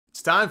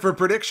It's time for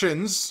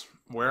predictions,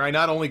 where I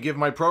not only give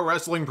my pro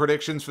wrestling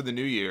predictions for the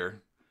new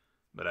year,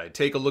 but I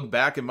take a look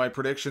back at my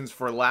predictions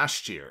for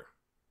last year.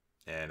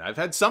 And I've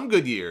had some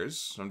good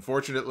years.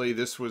 Unfortunately,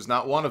 this was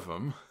not one of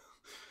them.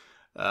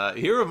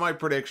 Here are my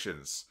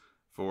predictions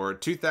for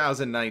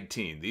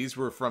 2019. These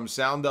were from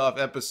Sound Off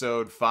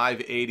episode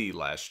 580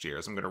 last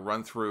year, so I'm going to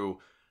run through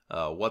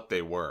what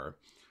they were.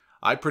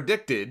 I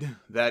predicted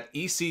that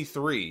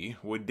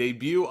EC3 would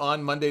debut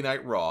on Monday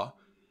Night Raw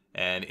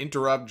and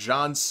interrupt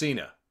John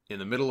Cena in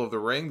the middle of the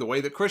ring the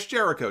way that Chris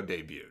Jericho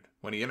debuted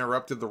when he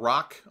interrupted The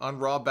Rock on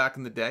Raw back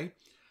in the day.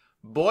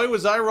 Boy,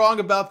 was I wrong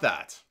about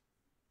that.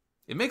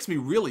 It makes me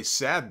really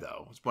sad,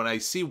 though, when I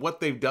see what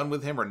they've done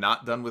with him or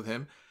not done with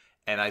him,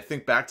 and I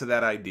think back to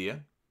that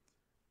idea.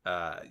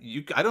 I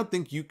don't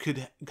think you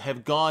could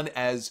have gone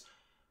as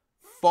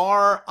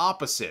far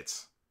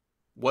opposite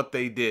what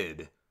they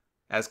did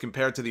as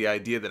compared to the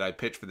idea that I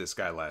pitched for this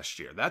guy last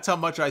year. That's how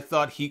much I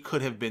thought he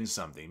could have been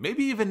something.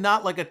 Maybe even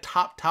not like a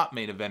top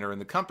main eventer in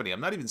the company. I'm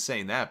not even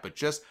saying that, but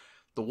just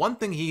the one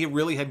thing he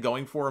really had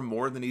going for him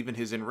more than even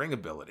his in-ring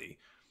ability,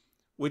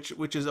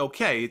 which is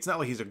okay. It's not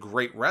like he's a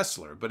great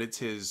wrestler, but it's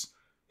his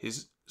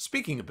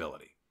speaking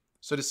ability.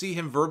 So to see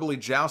him verbally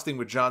jousting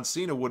with John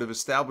Cena would have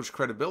established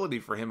credibility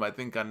for him, I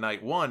think, on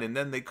night one, and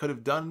then they could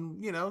have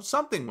done,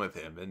 something with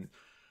him, and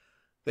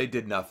they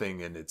did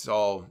nothing, and it's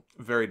all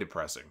very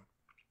depressing.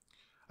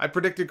 I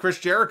predicted Chris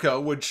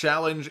Jericho would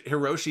challenge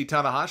Hiroshi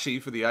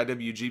Tanahashi for the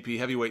IWGP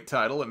Heavyweight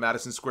title at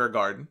Madison Square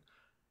Garden,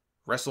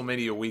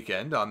 WrestleMania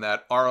weekend on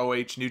that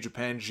ROH New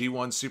Japan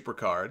G1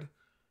 Supercard,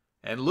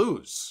 and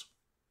lose.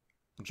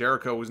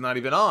 Jericho was not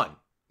even on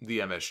the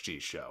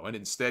MSG show, and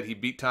instead he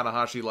beat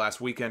Tanahashi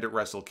last weekend at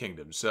Wrestle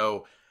Kingdom,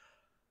 so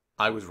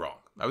I was wrong.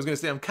 I was going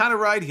to say I'm kind of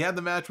right. He had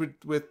the match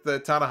with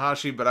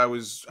Tanahashi, but I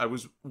was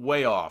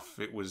way off.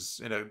 It was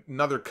in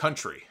another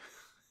country.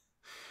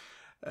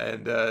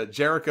 And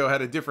Jericho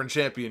had a different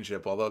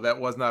championship, although that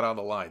was not on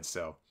the line,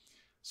 so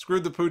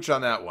screwed the pooch on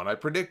that one. I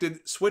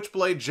predicted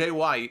Switchblade Jay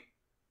White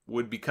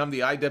would become the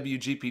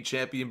IWGP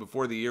champion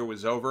before the year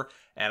was over,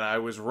 and I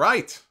was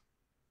right.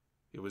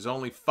 It was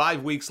only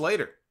 5 weeks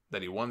later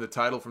that he won the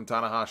title from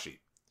Tanahashi.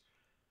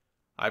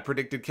 I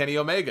predicted Kenny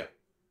Omega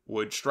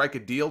would strike a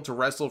deal to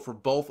wrestle for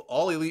both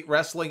All Elite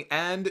Wrestling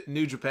and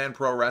New Japan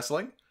Pro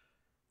Wrestling,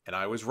 and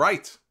I was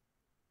right.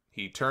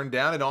 He turned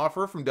down an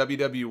offer from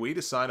WWE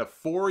to sign a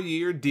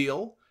 4-year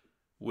deal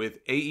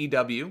with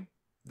AEW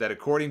that,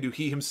 according to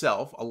he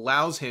himself,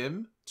 allows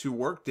him to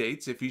work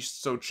dates, if he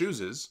so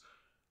chooses,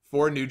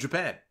 for New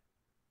Japan.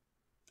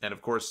 And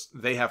of course,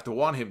 they have to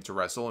want him to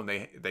wrestle, and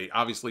they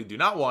obviously do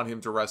not want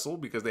him to wrestle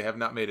because they have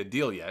not made a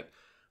deal yet.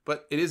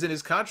 But it is in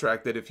his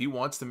contract that if he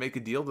wants to make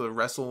a deal to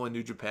wrestle in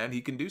New Japan,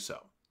 he can do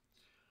so.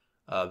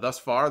 Thus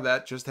far,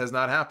 that just has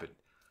not happened.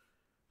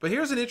 But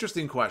here's an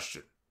interesting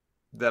question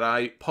that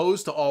I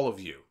pose to all of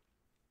you.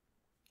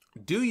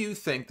 Do you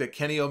think that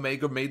Kenny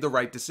Omega made the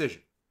right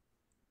decision?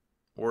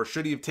 Or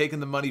should he have taken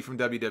the money from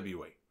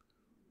WWE?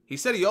 He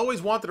said he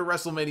always wanted a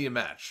WrestleMania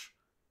match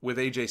with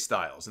AJ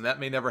Styles, and that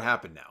may never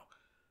happen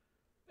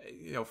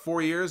now.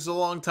 4 years is a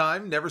long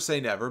time. Never say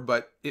never,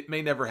 but it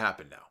may never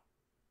happen now.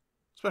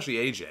 Especially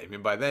AJ. I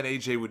mean, by then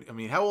AJ would...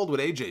 how old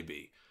would AJ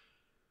be?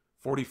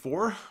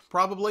 44,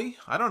 probably?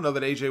 I don't know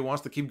that AJ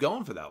wants to keep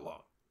going for that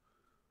long.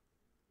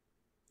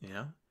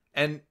 Yeah.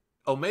 And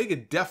Omega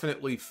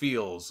definitely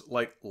feels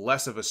like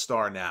less of a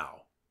star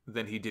now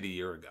than he did a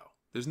year ago.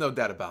 There's no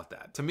doubt about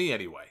that. To me,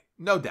 anyway.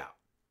 No doubt.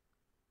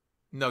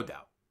 No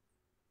doubt.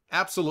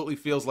 Absolutely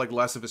feels like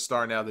less of a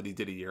star now than he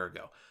did a year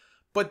ago.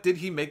 But did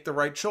he make the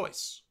right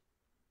choice?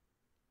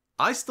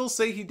 I still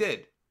say he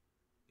did.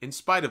 In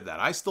spite of that,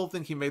 I still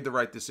think he made the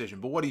right decision.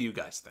 But what do you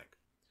guys think?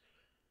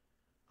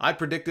 I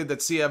predicted that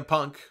CM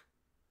Punk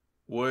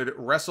would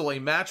wrestle a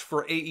match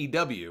for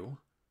AEW,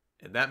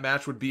 and that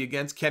match would be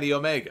against Kenny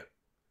Omega.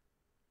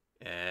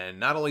 And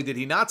not only did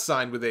he not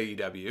sign with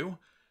AEW,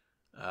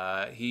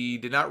 he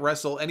did not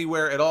wrestle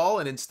anywhere at all,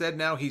 and instead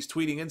now he's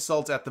tweeting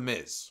insults at The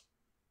Miz.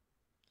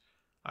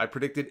 I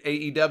predicted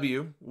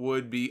AEW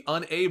would be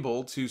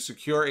unable to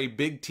secure a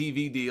big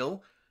TV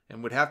deal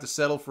and would have to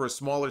settle for a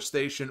smaller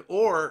station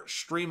or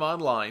stream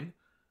online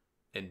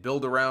and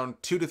build around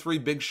 2 to 3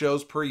 big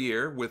shows per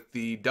year, with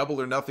the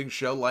Double or Nothing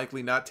show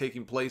likely not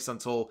taking place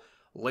until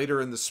later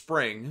in the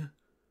spring.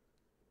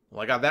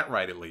 Well, I got that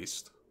right at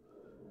least.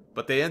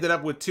 But they ended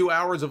up with 2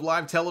 hours of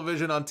live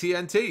television on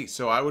TNT,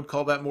 so I would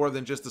call that more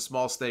than just a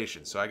small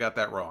station, so I got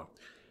that wrong.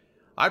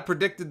 I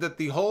predicted that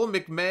the whole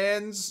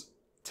McMahon's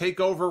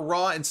takeover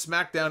Raw and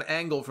SmackDown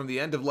angle from the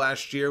end of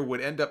last year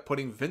would end up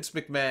putting Vince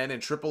McMahon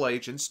and Triple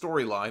H in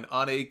storyline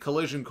on a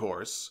collision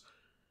course,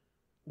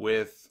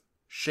 with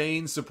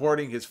Shane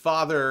supporting his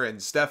father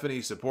and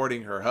Stephanie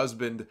supporting her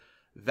husband.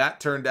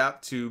 That turned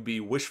out to be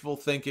wishful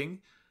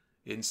thinking.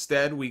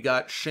 Instead, we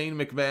got Shane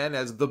McMahon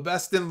as the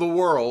best in the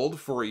world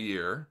for a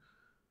year.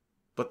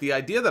 But the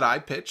idea that I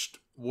pitched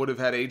would have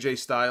had AJ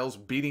Styles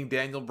beating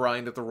Daniel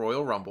Bryan at the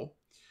Royal Rumble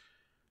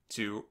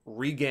to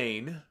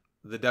regain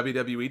the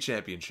WWE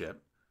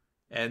Championship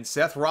and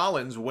Seth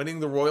Rollins winning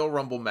the Royal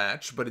Rumble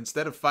match, but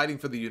instead of fighting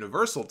for the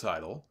Universal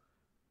title,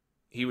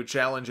 he would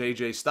challenge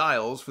AJ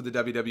Styles for the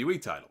WWE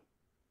title,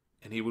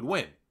 and he would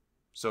win.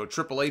 So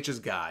Triple H's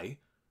guy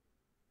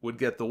would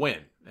get the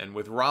win. And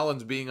with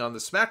Rollins being on the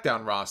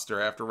SmackDown roster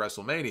after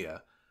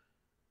WrestleMania,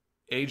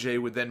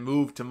 AJ would then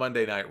move to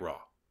Monday Night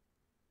Raw.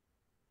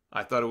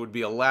 I thought it would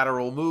be a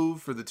lateral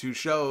move for the two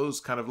shows,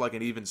 kind of like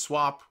an even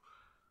swap.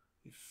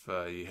 If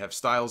you have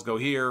Styles go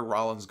here,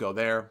 Rollins go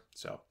there.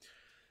 So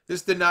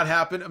this did not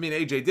happen. I mean,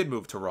 AJ did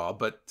move to Raw,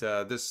 but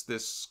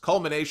this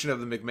culmination of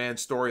the McMahon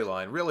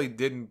storyline really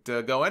didn't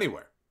go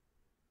anywhere.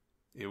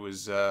 It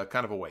was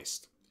kind of a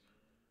waste.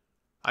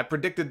 I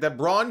predicted that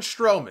Braun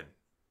Strowman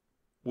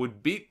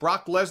would beat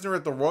Brock Lesnar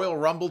at the Royal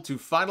Rumble to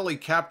finally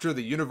capture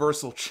the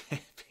Universal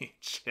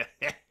Championship.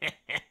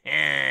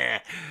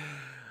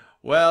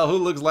 Well, who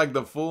looks like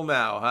the fool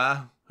now,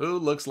 huh? Who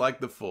looks like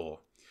the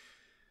fool?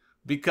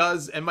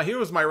 Because, and here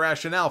was my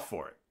rationale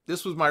for it.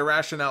 This was my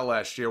rationale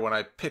last year when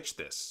I pitched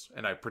this,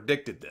 and I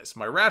predicted this.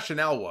 My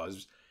rationale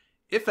was,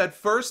 if at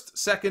first,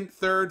 second,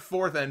 third,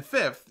 fourth, and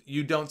fifth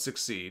you don't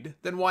succeed,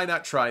 then why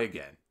not try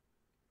again?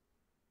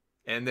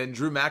 And then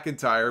Drew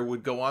McIntyre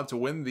would go on to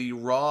win the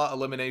Raw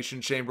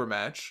Elimination Chamber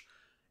match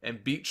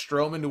and beat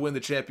Strowman to win the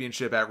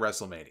championship at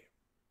WrestleMania.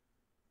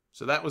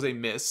 So that was a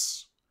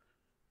miss.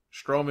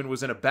 Strowman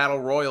was in a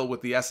battle royal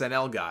with the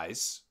SNL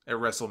guys at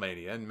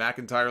WrestleMania, and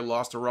McIntyre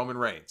lost to Roman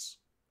Reigns.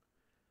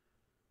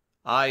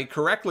 I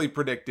correctly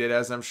predicted,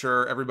 as I'm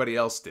sure everybody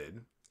else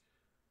did,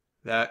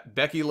 that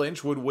Becky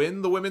Lynch would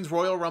win the Women's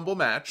Royal Rumble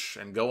match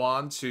and go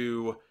on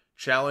to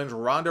challenge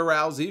Ronda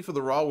Rousey for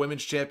the Raw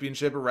Women's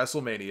Championship at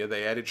WrestleMania.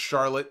 They added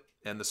Charlotte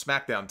and the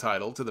SmackDown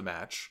title to the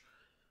match.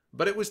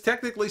 But it was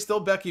technically still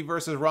Becky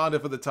versus Ronda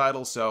for the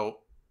title, so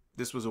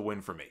this was a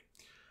win for me.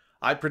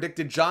 I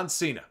predicted John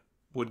Cena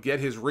would get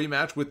his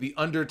rematch with The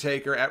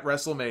Undertaker at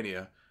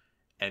WrestleMania,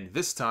 and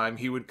this time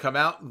he would come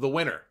out the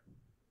winner.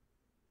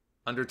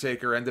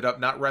 Undertaker ended up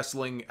not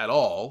wrestling at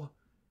all,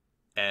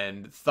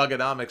 and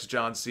Thugonomics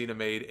John Cena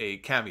made a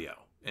cameo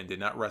and did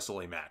not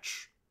wrestle a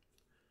match.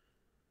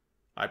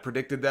 I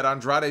predicted that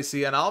Andrade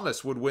Cien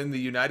Almas would win the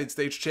United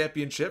States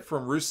Championship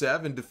from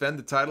Rusev and defend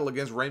the title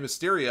against Rey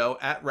Mysterio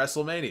at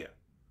WrestleMania.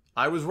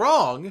 I was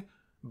wrong,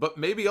 but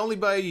maybe only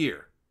by a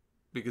year,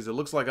 because it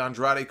looks like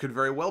Andrade could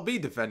very well be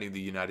defending the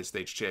United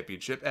States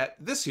Championship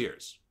at this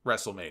year's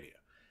WrestleMania.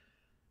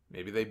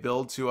 Maybe they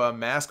build to a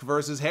mask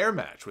versus hair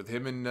match with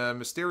him and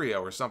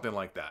Mysterio or something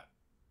like that.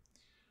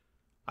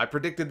 I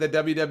predicted that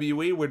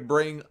WWE would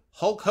bring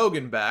Hulk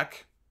Hogan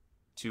back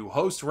to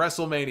host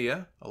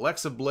WrestleMania.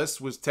 Alexa Bliss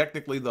was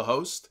technically the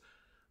host,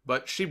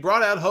 but she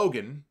brought out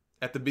Hogan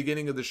at the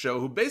beginning of the show,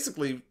 who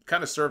basically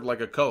kind of served like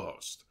a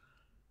co-host.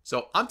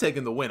 So I'm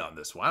taking the win on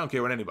this one. I don't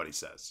care what anybody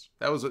says.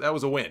 That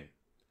was a win.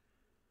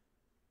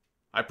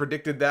 I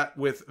predicted that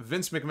with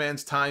Vince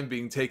McMahon's time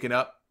being taken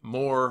up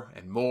more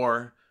and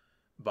more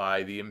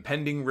by the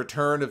impending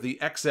return of the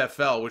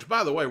XFL, which,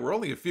 by the way, we're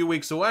only a few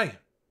weeks away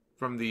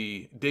from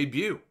the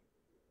debut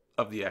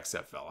of the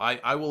XFL.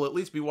 I will at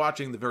least be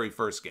watching the very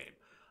first game.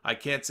 I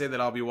can't say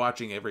that I'll be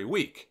watching every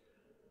week,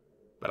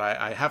 but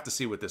I have to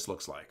see what this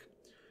looks like.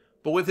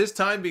 But with his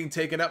time being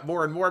taken up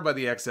more and more by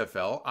the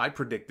XFL, I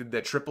predicted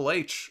that Triple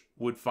H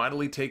would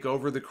finally take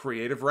over the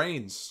creative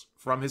reins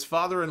from his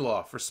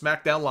father-in-law for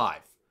SmackDown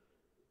Live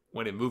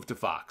when it moved to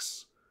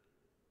Fox.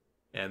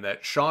 And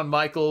that Shawn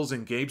Michaels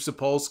and Gabe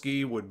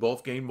Sapolsky would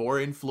both gain more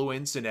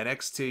influence in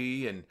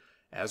NXT, and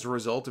as a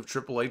result of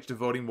Triple H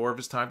devoting more of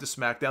his time to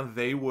SmackDown,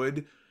 they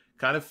would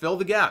kind of fill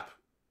the gap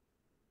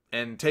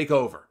and take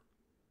over.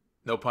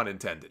 No pun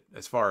intended,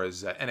 as far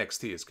as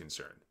NXT is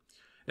concerned.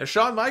 Now,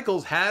 Shawn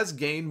Michaels has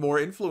gained more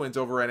influence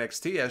over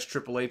NXT as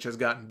Triple H has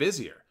gotten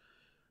busier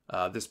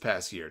this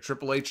past year.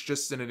 Triple H,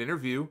 just in an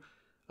interview,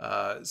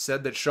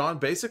 said that Shawn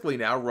basically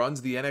now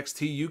runs the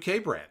NXT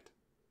UK brand.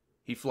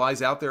 He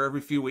flies out there every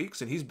few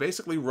weeks, and he's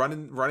basically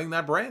running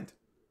that brand.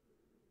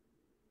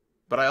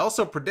 But I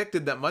also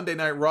predicted that Monday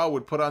Night Raw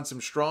would put on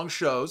some strong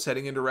shows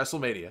heading into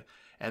WrestleMania,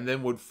 and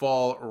then would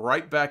fall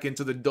right back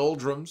into the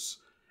doldrums,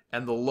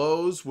 and the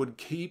lows would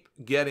keep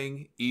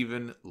getting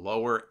even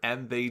lower,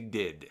 and they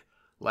did.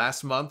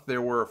 Last month,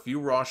 there were a few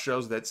Raw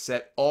shows that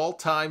set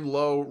all-time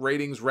low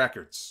ratings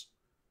records.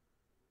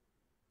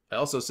 I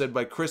also said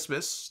by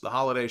Christmas, the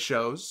holiday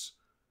shows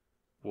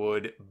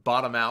would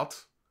bottom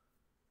out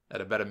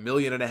at about 1.5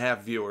 million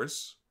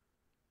viewers.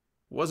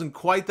 Wasn't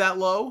quite that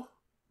low,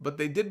 but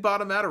they did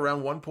bottom out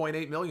around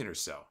 1.8 million or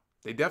so.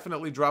 They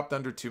definitely dropped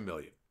under 2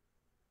 million.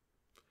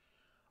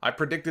 I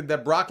predicted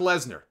that Brock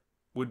Lesnar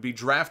would be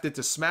drafted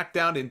to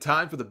SmackDown in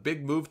time for the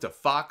big move to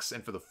Fox,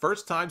 and for the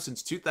first time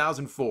since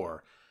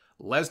 2004,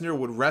 Lesnar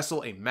would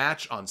wrestle a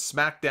match on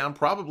SmackDown,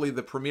 probably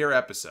the premiere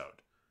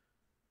episode.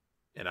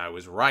 And I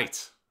was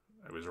right.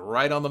 I was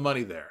right on the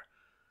money there.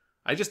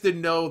 I just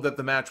didn't know that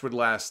the match would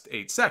last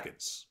 8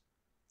 seconds,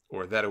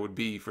 or that it would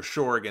be for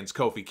sure against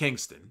Kofi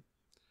Kingston.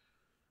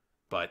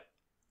 But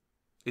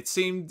it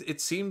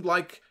seemed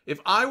like if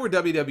I were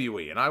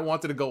WWE and I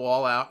wanted to go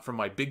all out for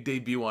my big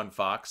debut on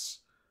Fox,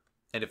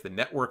 and if the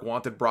network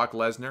wanted Brock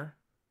Lesnar,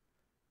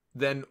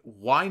 then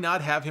why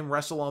not have him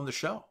wrestle on the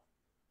show?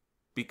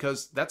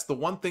 Because that's the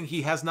one thing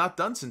he has not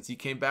done since he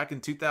came back in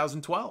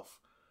 2012.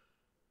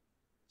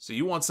 So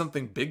you want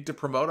something big to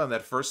promote on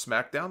that first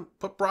SmackDown?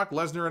 Put Brock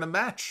Lesnar in a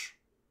match.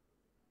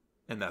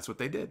 And that's what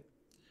they did.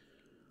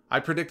 I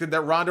predicted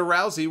that Ronda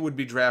Rousey would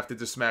be drafted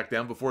to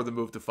SmackDown before the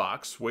move to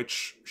Fox,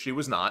 which she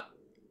was not.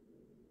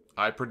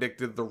 I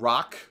predicted The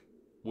Rock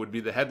would be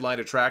the headline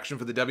attraction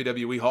for the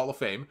WWE Hall of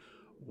Fame,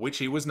 which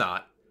he was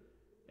not.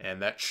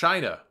 And that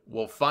Chyna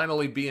will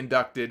finally be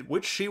inducted,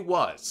 which she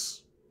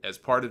was, as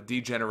part of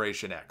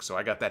D-Generation X. So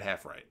I got that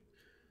half right.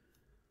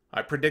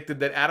 I predicted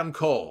that Adam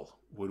Cole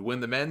would win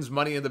the men's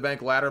Money in the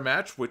Bank ladder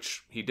match,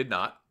 which he did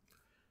not.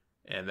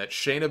 And that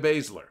Shayna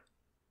Baszler,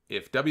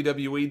 if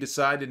WWE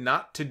decided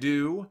not to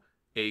do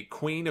a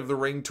Queen of the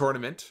Ring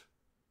tournament,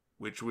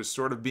 which was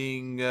sort of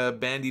being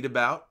bandied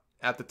about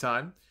at the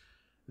time,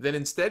 then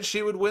instead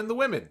she would win the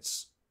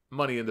women's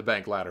Money in the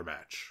Bank ladder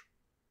match.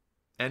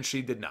 And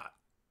she did not.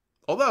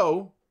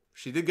 Although,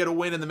 she did get a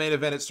win in the main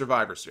event at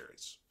Survivor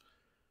Series.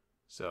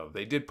 So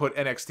they did put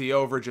NXT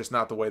over, just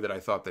not the way that I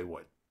thought they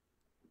would.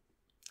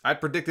 I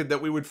predicted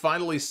that we would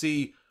finally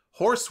see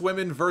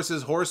horsewomen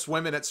versus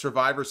horsewomen at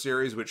Survivor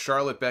Series with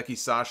Charlotte, Becky,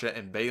 Sasha,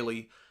 and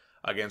Bayley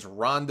against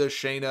Ronda,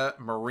 Shayna,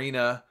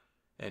 Marina,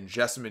 and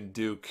Jessamyn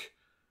Duke.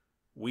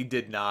 We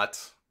did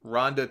not.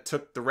 Ronda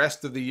took the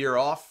rest of the year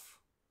off.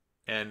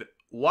 And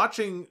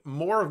watching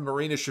more of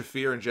Marina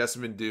Shafir and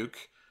Jessamyn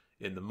Duke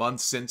in the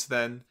months since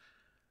then,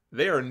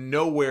 they are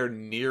nowhere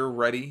near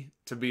ready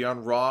to be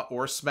on Raw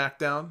or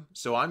SmackDown.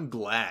 So I'm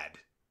glad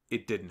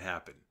it didn't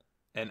happen.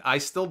 And I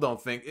still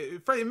don't think,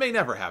 it may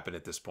never happen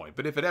at this point,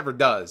 but if it ever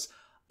does,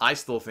 I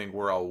still think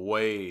we're a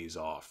ways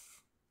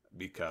off.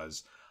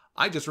 Because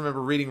I just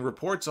remember reading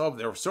reports of,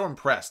 they were so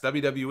impressed.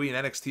 WWE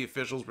and NXT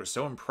officials were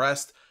so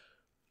impressed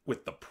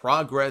with the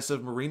progress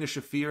of Marina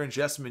Shafir and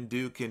Jessamyn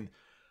Duke. And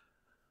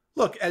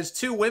look, as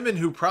two women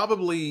who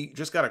probably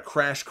just got a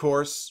crash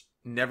course,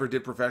 never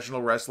did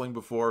professional wrestling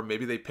before,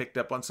 maybe they picked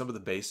up on some of the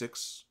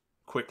basics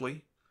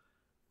quickly.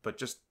 But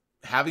just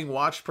having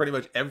watched pretty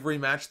much every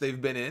match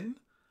they've been in,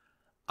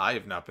 I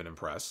have not been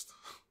impressed.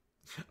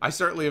 I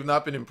certainly have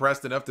not been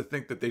impressed enough to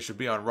think that they should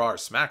be on Raw or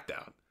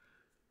SmackDown.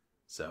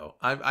 So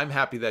I'm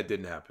happy that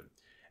didn't happen.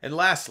 And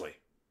lastly,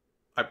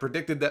 I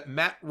predicted that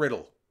Matt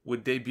Riddle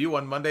would debut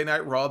on Monday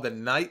Night Raw the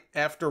night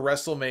after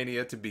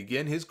WrestleMania to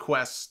begin his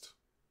quest,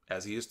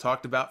 as he has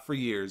talked about for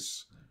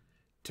years,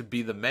 to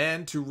be the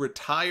man to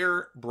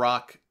retire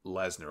Brock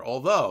Lesnar,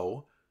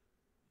 although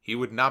he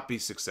would not be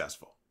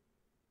successful.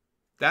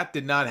 That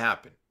did not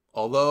happen.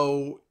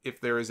 Although,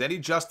 if there is any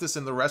justice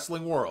in the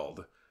wrestling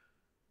world,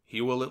 he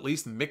will at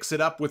least mix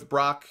it up with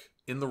Brock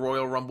in the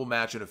Royal Rumble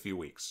match in a few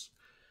weeks.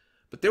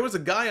 But there was a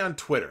guy on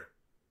Twitter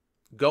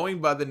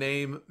going by the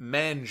name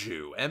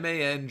Manju,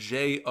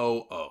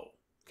 M-A-N-J-O-O.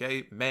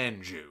 Okay,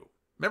 Manju.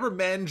 Remember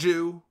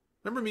Manju?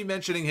 Remember me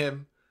mentioning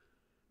him?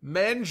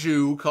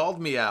 Manju called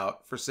me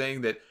out for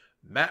saying that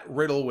Matt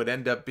Riddle would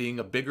end up being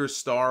a bigger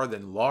star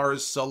than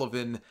Lars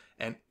Sullivan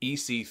and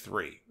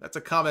EC3. That's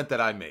a comment that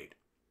I made.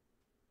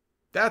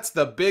 That's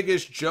the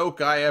biggest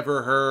joke I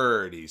ever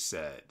heard, he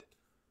said.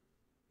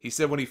 He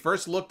said when he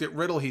first looked at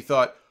Riddle, he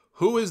thought,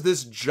 who is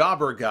this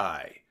jobber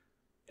guy?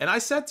 And I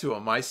said to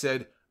him, I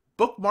said,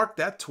 bookmark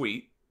that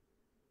tweet,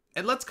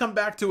 and let's come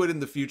back to it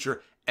in the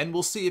future, and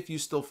we'll see if you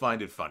still find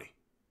it funny.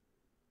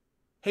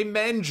 Hey,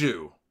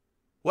 Manju,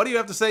 what do you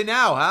have to say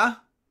now, huh?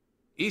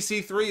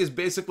 EC3 is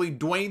basically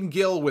Dwayne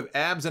Gill with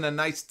abs and a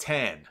nice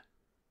tan.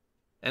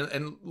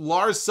 And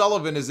Lars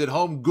Sullivan is at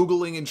home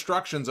Googling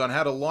instructions on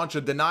how to launch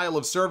a denial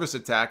of service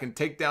attack and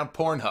take down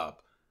Pornhub.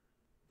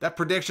 That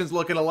prediction's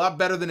looking a lot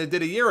better than it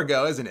did a year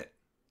ago, isn't it?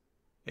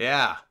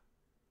 Yeah.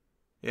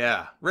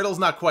 Riddle's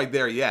not quite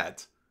there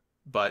yet,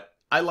 but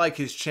I like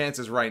his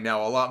chances right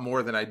now a lot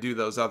more than I do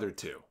those other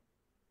two.